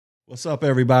What's up,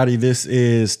 everybody? This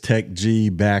is Tech G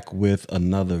back with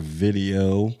another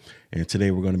video, and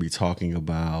today we're going to be talking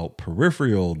about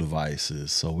peripheral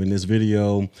devices. So in this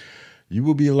video, you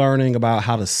will be learning about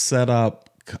how to set up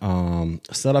and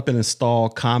install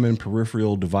common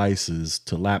peripheral devices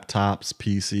to laptops,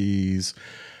 PCs,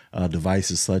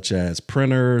 devices such as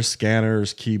printers,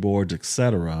 scanners, keyboards,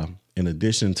 etc., in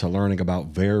addition to learning about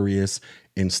various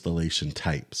installation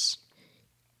types.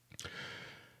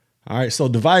 All right, so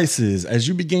devices. As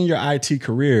you begin your IT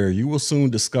career, you will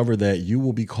soon discover that you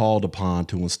will be called upon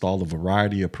to install a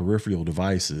variety of peripheral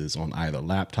devices on either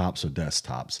laptops or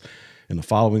desktops. In the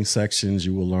following sections,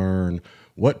 you will learn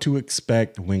what to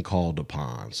expect when called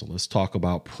upon. So let's talk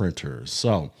about printers.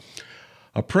 So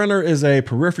a printer is a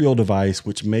peripheral device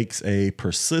which makes a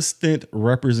persistent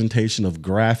representation of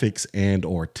graphics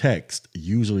and/or text,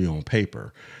 usually on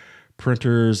paper.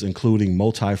 Printers, including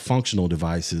multifunctional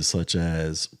devices such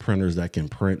as printers that can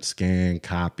print, scan,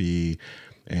 copy,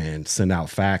 and send out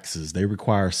faxes, they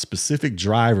require specific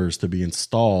drivers to be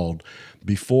installed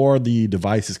before the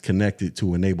device is connected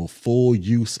to enable full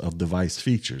use of device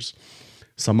features.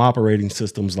 Some operating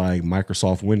systems like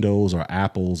Microsoft Windows or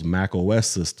Apple's Mac OS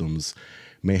systems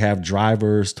may have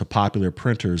drivers to popular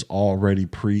printers already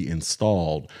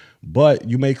pre-installed, but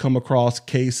you may come across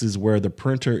cases where the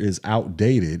printer is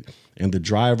outdated and the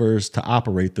drivers to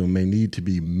operate them may need to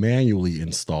be manually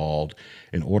installed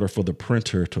in order for the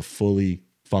printer to fully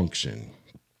function.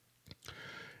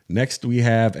 Next, we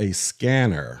have a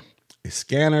scanner. A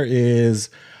scanner is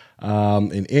a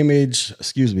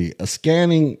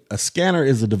scanner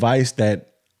is a device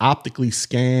that optically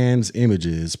scans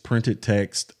images, printed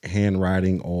text,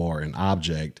 handwriting, or an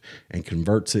object and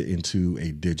converts it into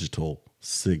a digital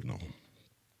signal.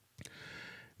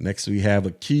 Next, we have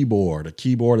a keyboard. A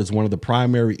keyboard is one of the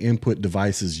primary input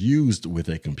devices used with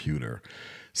a computer.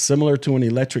 Similar to an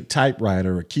electric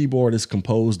typewriter, a keyboard is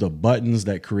composed of buttons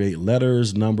that create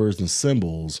letters, numbers, and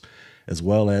symbols, as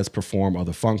well as perform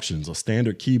other functions. A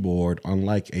standard keyboard,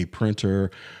 unlike a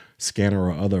printer, scanner,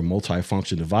 or other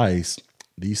multifunction device,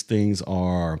 these things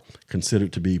are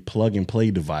considered to be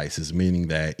plug-and-play devices, meaning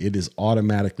that it is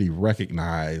automatically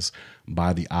recognized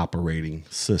by the operating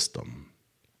system.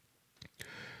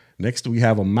 Next, we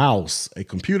have a mouse. A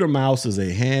computer mouse is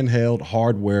a handheld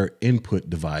hardware input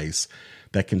device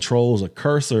that controls a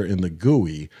cursor in the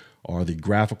GUI, or the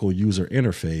graphical user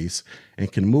interface,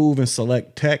 and can move and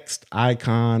select text,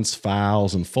 icons,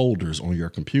 files, and folders on your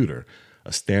computer.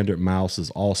 A standard mouse is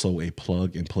also a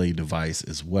plug-and-play device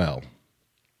as well.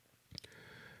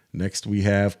 Next, we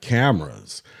have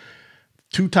cameras.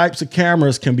 Two types of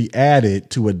cameras can be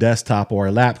added to a desktop or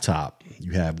a laptop.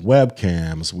 You have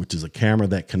webcams, which is a camera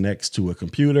that connects to a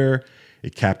computer.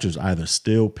 It captures either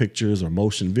still pictures or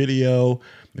motion video,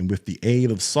 and with the aid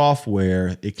of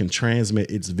software, it can transmit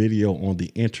its video on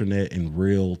the internet in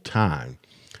real time.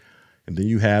 And then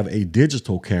you have a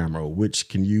digital camera, which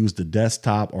can use the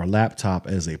desktop or laptop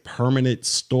as a permanent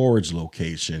storage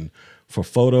location for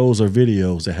photos or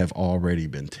videos that have already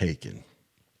been taken.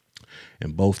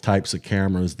 In both types of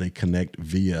cameras, they connect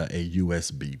via a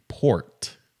USB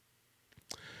port.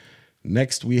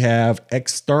 Next, we have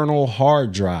external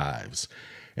hard drives.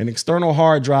 An external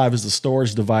hard drive is a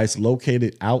storage device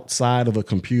located outside of a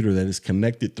computer that is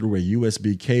connected through a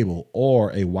USB cable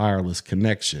or a wireless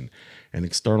connection. An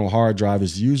external hard drive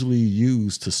is usually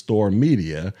used to store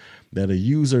media that a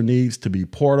user needs to be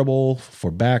portable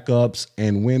for backups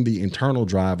and when the internal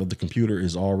drive of the computer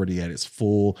is already at its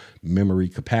full memory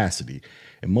capacity.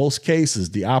 In most cases,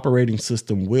 the operating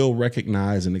system will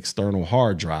recognize an external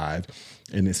hard drive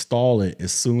and install it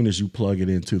as soon as you plug it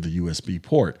into the USB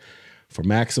port. For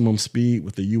maximum speed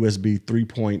with the USB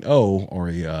 3.0 or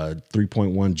a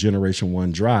 3.1 Generation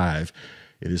 1 drive,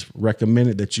 it is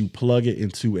recommended that you plug it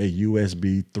into a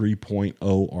USB 3.0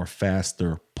 or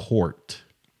faster port.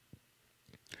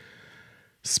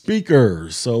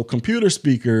 Speakers. So computer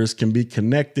speakers can be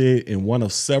connected in one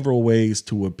of several ways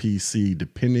to a PC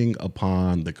depending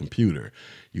upon the computer.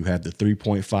 You have the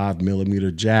 3.5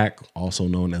 millimeter jack, also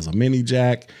known as a mini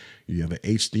jack. You have an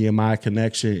HDMI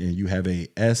connection, and you have a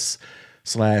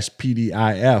S/PDIF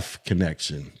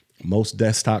connection. Most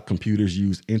desktop computers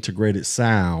use integrated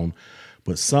sound,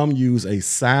 but some use a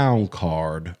sound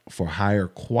card for higher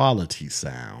quality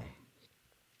sound.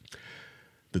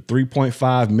 The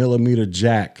 3.5 millimeter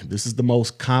jack. This is the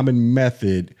most common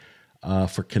method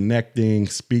for connecting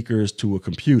speakers to a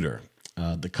computer.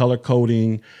 The color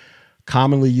coding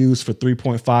commonly used for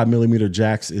 3.5 millimeter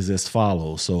jacks is as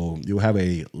follows. So you'll have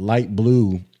a light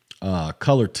blue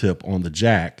color tip on the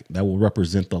jack that will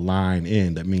represent the line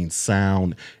in. That means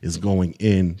sound is going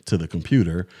into the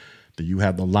computer. Then you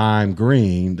have the lime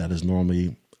green, that is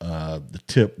normally the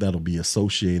tip that'll be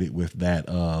associated with that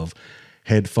of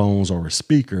headphones or a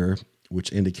speaker,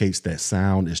 which indicates that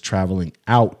sound is traveling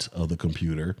out of the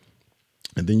computer.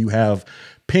 And then you have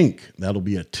pink, that'll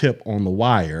be a tip on the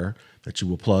wire that you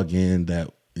will plug in that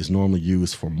is normally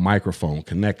used for microphone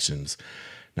connections.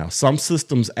 Now, some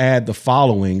systems add the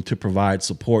following to provide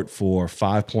support for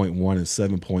 5.1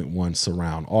 and 7.1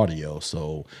 surround audio.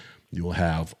 So you will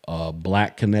have a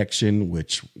black connection,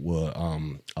 which will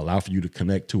allow for you to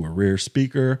connect to a rear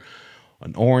speaker,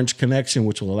 an orange connection,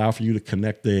 which will allow for you to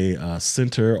connect a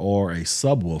center or a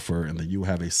subwoofer, and then you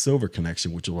have a silver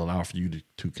connection, which will allow for you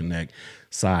to connect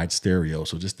side stereo.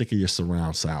 So just think of your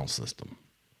surround sound system.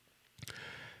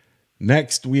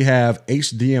 Next, we have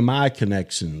HDMI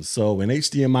connections. So an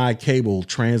HDMI cable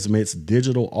transmits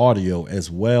digital audio as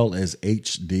well as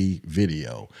HD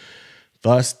video.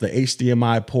 Thus, the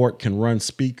HDMI port can run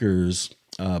speakers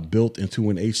built into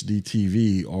an HD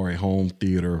TV or a home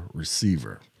theater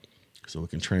receiver. So it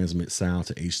can transmit sound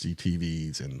to HD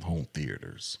TVs and home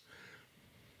theaters.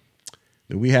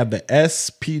 Then we have the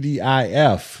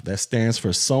SPDIF, that stands for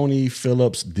Sony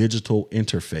Philips Digital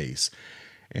Interface.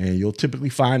 And you'll typically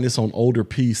find this on older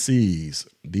PCs.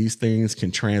 These things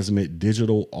can transmit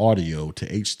digital audio to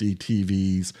HD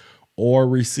TVs or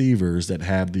receivers that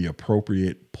have the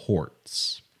appropriate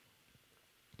ports.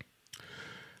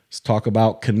 Let's talk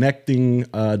about connecting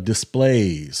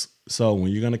displays. So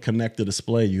when you're going to connect a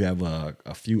display, you have a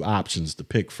few options to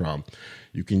pick from.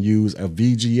 You can use a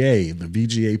VGA. The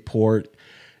VGA port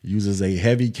uses a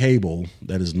heavy cable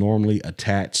that is normally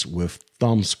attached with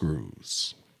thumb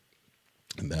screws.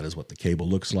 And that is what the cable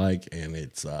looks like, and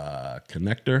it's a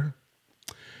connector.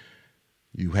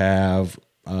 You have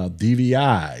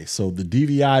DVI. So the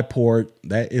DVI port,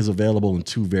 that is available in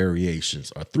three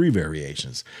variations.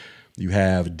 You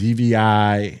have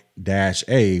DVI-A,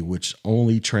 which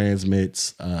only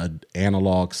transmits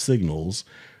analog signals.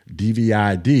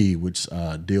 DVI-D, which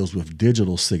deals with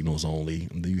digital signals only.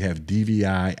 And then you have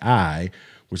DVI-I,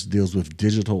 which deals with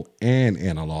digital and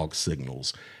analog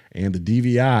signals. And the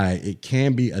DVI, it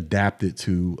can be adapted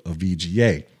to a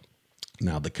VGA.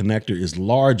 Now, the connector is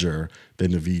larger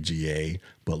than the VGA,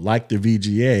 but like the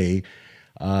VGA,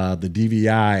 the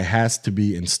DVI has to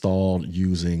be installed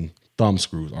using thumb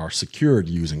screws or secured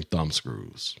using thumb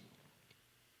screws.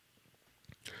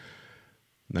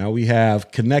 Now we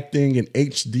have connecting an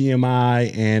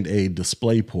HDMI and a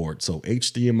DisplayPort. So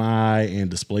HDMI and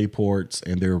DisplayPorts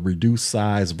and their reduced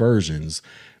size versions,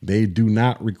 they do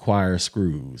not require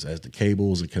screws, as the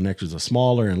cables and connectors are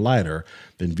smaller and lighter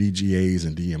than VGAs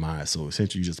and DMIs. So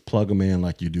essentially you just plug them in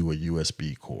like you do a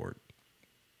USB cord.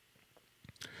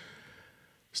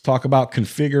 Let's talk about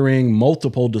configuring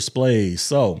multiple displays.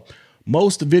 So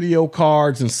most video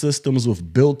cards and systems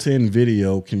with built-in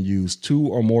video can use 2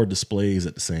 or more displays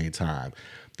at the same time.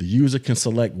 The user can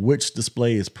select which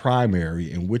display is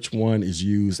primary and which one is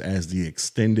used as the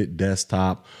extended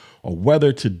desktop, or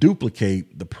whether to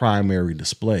duplicate the primary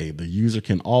display. The user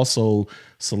can also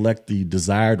select the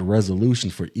desired resolution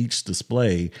for each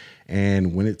display,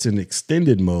 and when it's in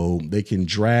extended mode, they can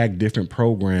drag different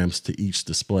programs to each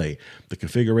display. The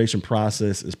configuration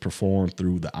process is performed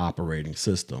through the operating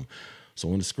system.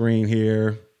 So on the screen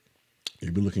here,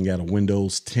 you'll be looking at a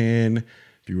Windows 10.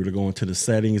 If you were to go into the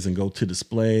settings and go to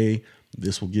display,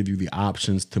 this will give you the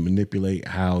options to manipulate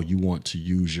how you want to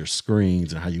use your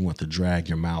screens and how you want to drag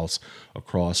your mouse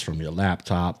across from your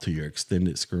laptop to your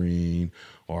extended screen,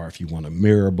 or if you want to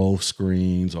mirror both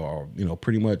screens, or, you know,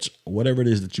 pretty much whatever it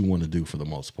is that you want to do for the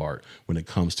most part when it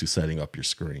comes to setting up your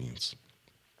screens.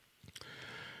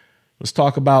 Let's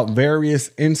talk about various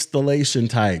installation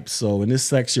types. So in this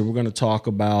section, we're going to talk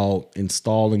about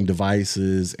installing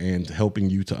devices and helping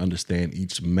you to understand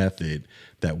each method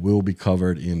that will be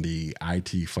covered in the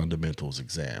IT fundamentals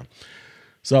exam.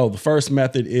 So the first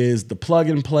method is the plug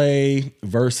and play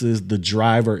versus the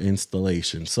driver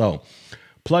installation. So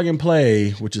plug and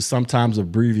play, which is sometimes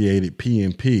abbreviated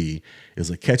PNP,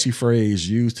 is a catchy phrase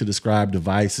used to describe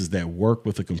devices that work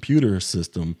with a computer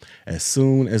system as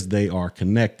soon as they are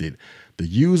connected. The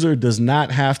user does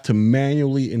not have to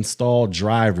manually install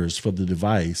drivers for the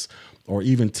device or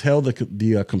even tell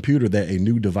the computer that a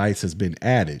new device has been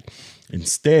added.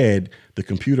 Instead, the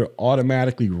computer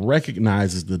automatically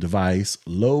recognizes the device,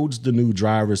 loads the new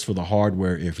drivers for the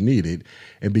hardware if needed,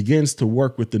 and begins to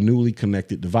work with the newly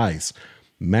connected device.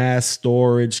 Mass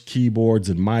storage, keyboards,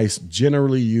 and mice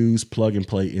generally use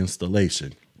plug-and-play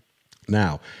installation.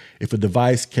 Now, if a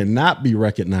device cannot be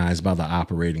recognized by the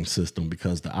operating system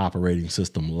because the operating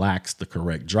system lacks the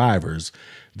correct drivers,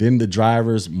 then the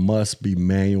drivers must be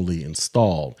manually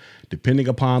installed. Depending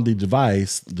upon the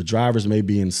device, the drivers may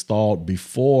be installed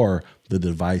before the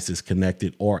device is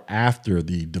connected or after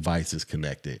the device is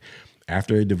connected.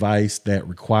 After a device that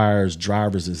requires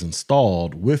drivers is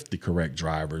installed with the correct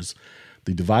drivers,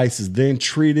 the device is then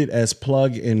treated as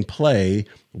plug and play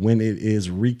when it is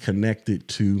reconnected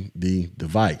to the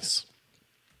device.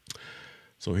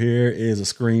 So here is a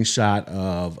screenshot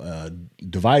of a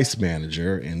device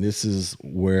manager, and this is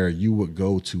where you would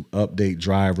go to update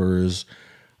drivers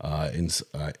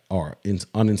or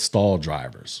uninstall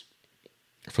drivers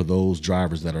for those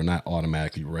drivers that are not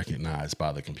automatically recognized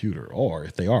by the computer. Or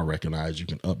if they are recognized, you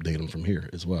can update them from here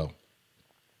as well.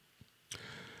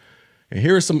 And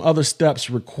here are some other steps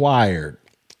required.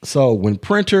 So when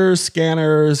printers,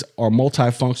 scanners, or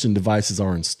multifunction devices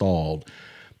are installed,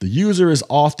 the user is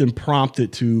often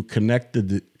prompted to connect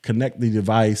the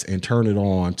device and turn it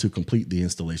on to complete the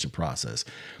installation process.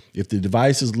 If the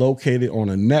device is located on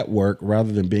a network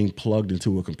rather than being plugged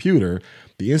into a computer,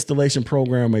 the installation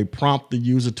program may prompt the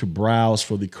user to browse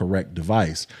for the correct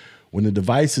device. When the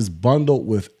device is bundled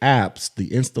with apps,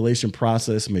 the installation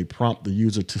process may prompt the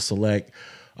user to select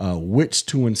which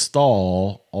to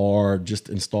install or just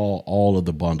install all of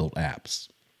the bundled apps.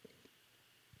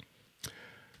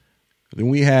 Then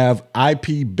we have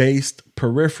IP-based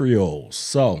peripherals.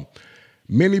 So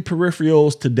many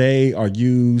peripherals today are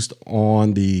used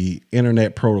on the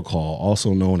Internet Protocol,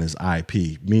 also known as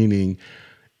IP, meaning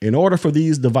in order for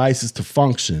these devices to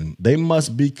function, they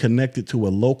must be connected to a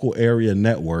local area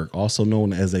network, also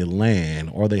known as a LAN,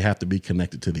 or they have to be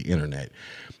connected to the internet.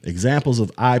 Examples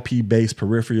of IP-based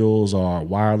peripherals are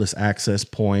wireless access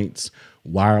points,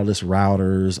 wireless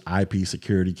routers, IP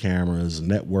security cameras,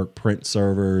 network print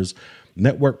servers,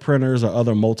 network printers, or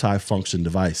other multifunction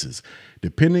devices.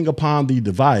 Depending upon the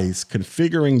device,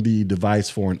 configuring the device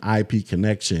for an IP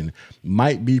connection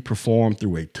might be performed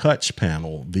through a touch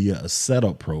panel via a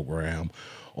setup program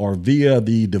or via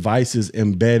the device's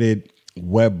embedded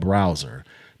web browser.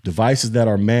 Devices that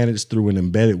are managed through an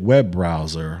embedded web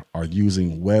browser are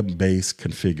using web-based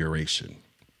configuration.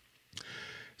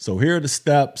 So here are the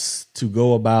steps to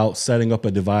go about setting up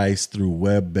a device through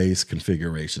web-based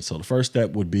configuration. So the first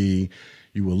step would be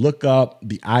you will look up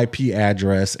the IP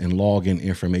address and login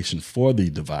information for the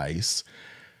device.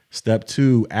 Step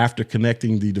 2, after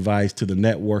connecting the device to the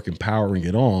network and powering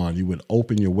it on, you would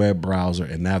open your web browser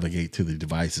and navigate to the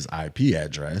device's IP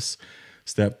address.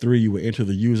 Step 3, you will enter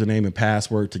the username and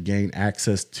password to gain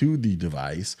access to the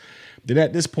device. Then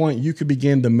at this point, you can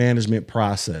begin the management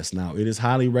process. Now, it is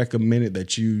highly recommended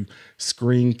that you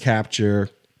screen capture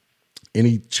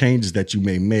any changes that you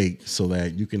may make so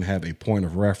that you can have a point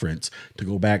of reference to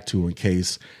go back to in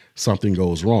case something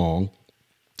goes wrong.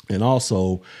 And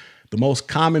also, the most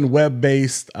common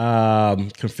web-based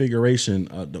configuration,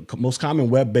 the most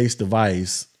common web-based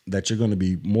device that you're going to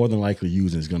be more than likely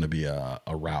using is going to be a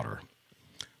router,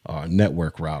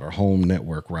 network router, home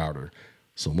network router.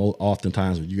 So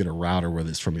oftentimes when you get a router, whether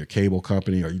it's from your cable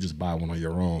company or you just buy one on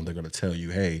your own, they're going to tell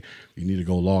you, hey, you need to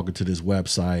go log into this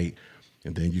website,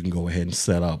 and then you can go ahead and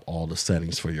set up all the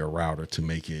settings for your router to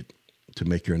make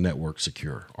your network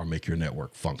secure or make your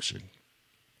network function.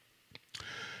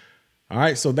 All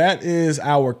right, so that is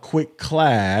our quick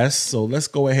class. So let's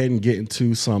go ahead and get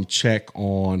into some check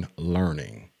on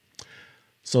learning.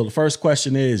 So the first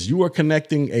question is, you are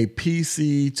connecting a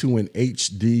PC to an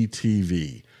HD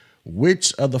TV.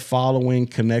 Which of the following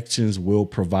connections will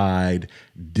provide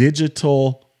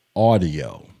digital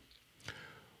audio?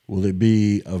 Will it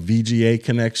be a VGA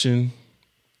connection?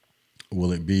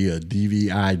 Will it be a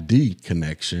DVD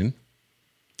connection?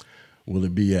 Will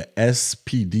it be a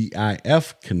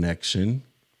SPDIF connection?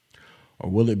 Or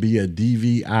will it be a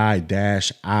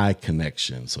DVI-I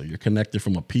connection? So you're connected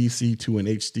from a PC to an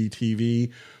HD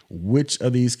TV. Which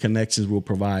of these connections will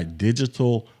provide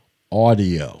digital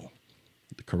audio?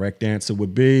 The correct answer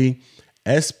would be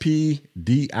SPDIF.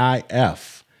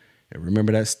 And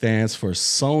remember, that stands for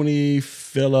Sony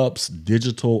Philips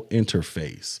Digital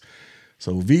Interface.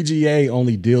 So VGA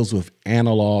only deals with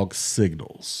analog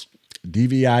signals.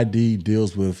 DVI-D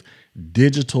deals with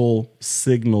digital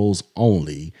signals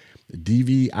only.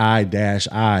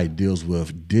 DVI-I deals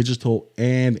with digital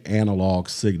and analog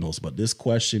signals. But this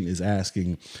question is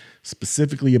asking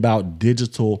specifically about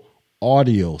digital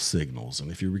audio signals.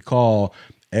 And if you recall,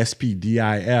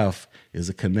 SPDIF is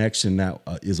a connection that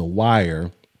is a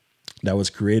wire that was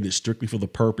created strictly for the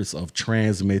purpose of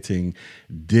transmitting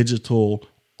digital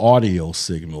audio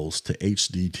signals to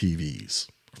HD TVs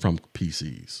from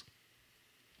PCs.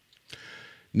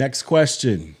 Next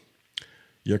question.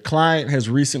 Your client has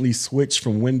recently switched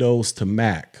from Windows to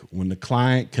Mac. When the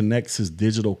client connects his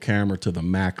digital camera to the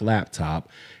Mac laptop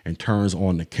and turns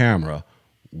on the camera,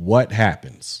 what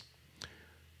happens?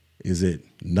 Is it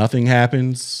nothing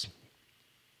happens?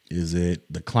 Is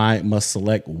it the client must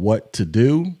select what to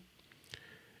do?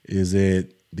 Is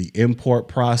it the import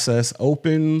process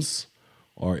opens?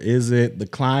 Or is it the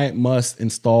client must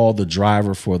install the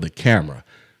driver for the camera?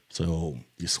 So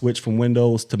you switch from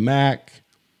Windows to Mac.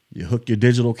 You hook your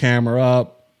digital camera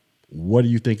up. What do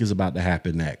you think is about to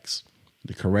happen next?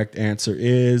 The correct answer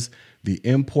is the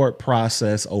import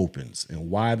process opens. And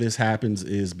why this happens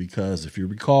is because, if you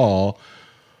recall,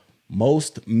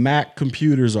 most Mac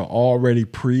computers are already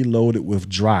preloaded with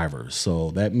drivers.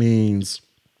 So that means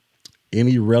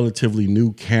any relatively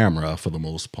new camera, for the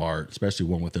most part, especially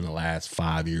one within the last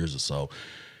 5 years or so,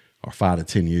 or 5 to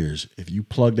 10 years, if you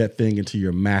plug that thing into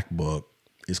your MacBook,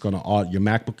 your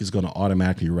MacBook is going to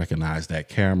automatically recognize that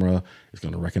camera. It's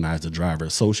going to recognize the driver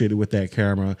associated with that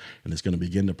camera, and it's going to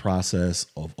begin the process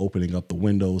of opening up the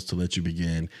windows to let you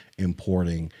begin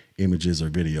importing images or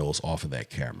videos off of that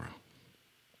camera.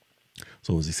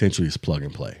 So it's essentially plug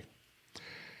and play.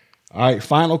 All right,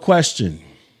 final question.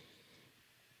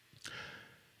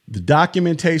 The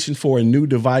documentation for a new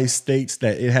device states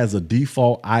that it has a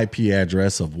default IP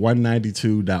address of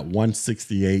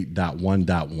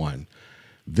 192.168.1.1.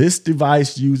 This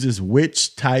device uses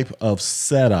which type of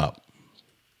setup?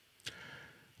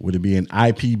 Would it be an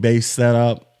IP-based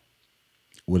setup?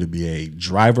 Would it be a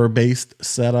driver-based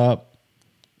setup?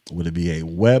 Would it be a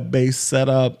web-based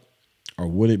setup? Or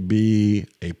would it be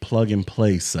a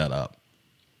plug-and-play setup?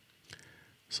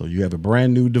 So you have a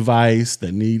brand new device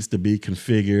that needs to be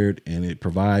configured, and it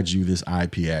provides you this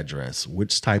IP address.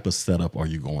 Which type of setup are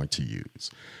you going to use?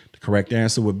 The correct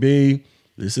answer would be,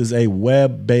 this is a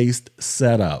web-based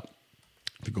setup.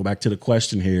 If you go back to the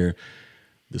question here,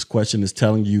 this question is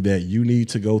telling you that you need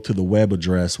to go to the web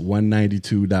address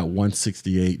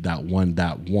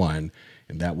 192.168.1.1,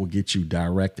 and that will get you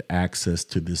direct access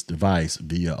to this device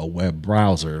via a web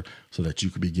browser so that you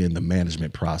can begin the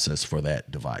management process for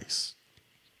that device.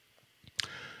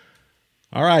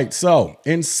 All right, so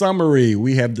in summary,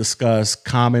 we have discussed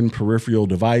common peripheral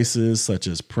devices such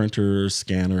as printers,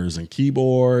 scanners, and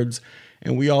keyboards.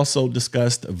 And we also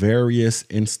discussed various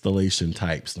installation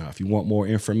types. Now, if you want more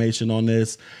information on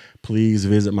this, please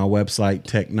visit my website,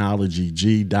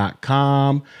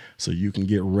 technologyg.com, so you can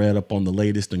get read up on the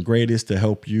latest and greatest to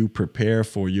help you prepare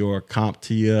for your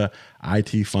CompTIA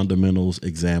IT Fundamentals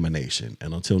examination.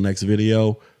 And until next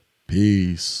video,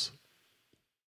 peace.